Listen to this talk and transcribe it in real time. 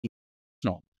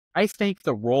I think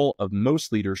the role of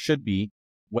most leaders should be,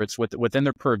 where it's within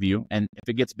their purview, and if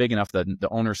it gets big enough, the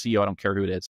owner, CEO, I don't care who it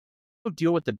is, go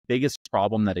deal with the biggest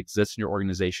problem that exists in your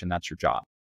organization. That's your job.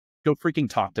 Go freaking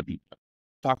talk to people.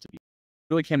 Talk to people.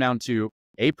 It really came down to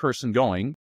a person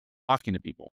going, talking to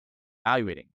people,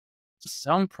 evaluating.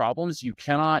 Some problems you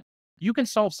can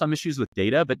solve some issues with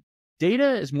data, but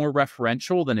data is more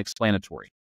referential than explanatory.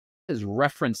 It is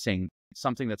referencing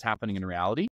something that's happening in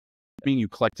reality, meaning you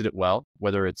collected it well,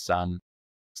 whether it's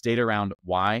data around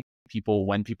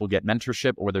when people get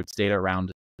mentorship, or whether it's data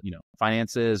around,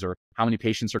 finances, or how many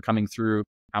patients are coming through,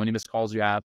 how many missed calls you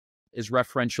have, is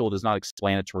referential. It is not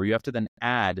explanatory. You have to then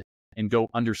add and go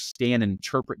understand and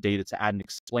interpret data to add an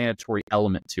explanatory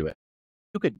element to it.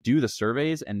 You could do the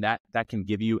surveys, and that can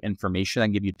give you information, that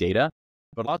can give you data,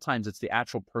 but a lot of times it's the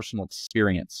actual personal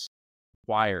experience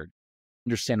required to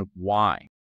understand why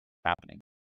it's happening.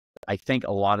 I think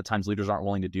a lot of times leaders aren't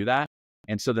willing to do that.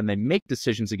 And so then they make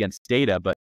decisions against data,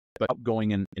 but without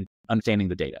going and understanding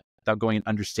the data, without going and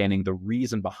understanding the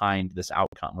reason behind this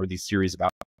outcome or these series of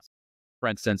outcomes. For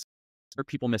instance, are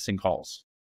people missing calls?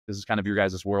 This is kind of your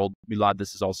guys' world. Milad,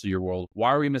 this is also your world.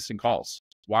 Why are we missing calls?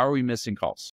 Why are we missing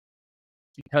calls?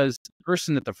 Because the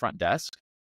person at the front desk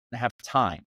doesn't have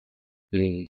time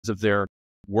because of their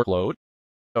workload,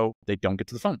 so they don't get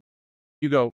to the phone. You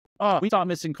go, oh, we stop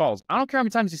missing calls. I don't care how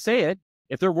many times you say it.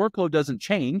 If their workload doesn't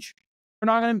change, they're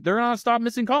not gonna stop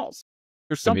missing calls.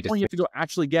 There's some point you have to go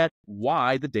actually get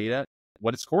why the data,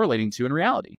 what it's correlating to in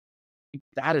reality.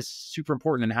 That is super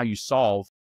important in how you solve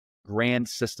grand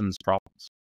systems problems.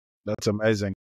 That's amazing.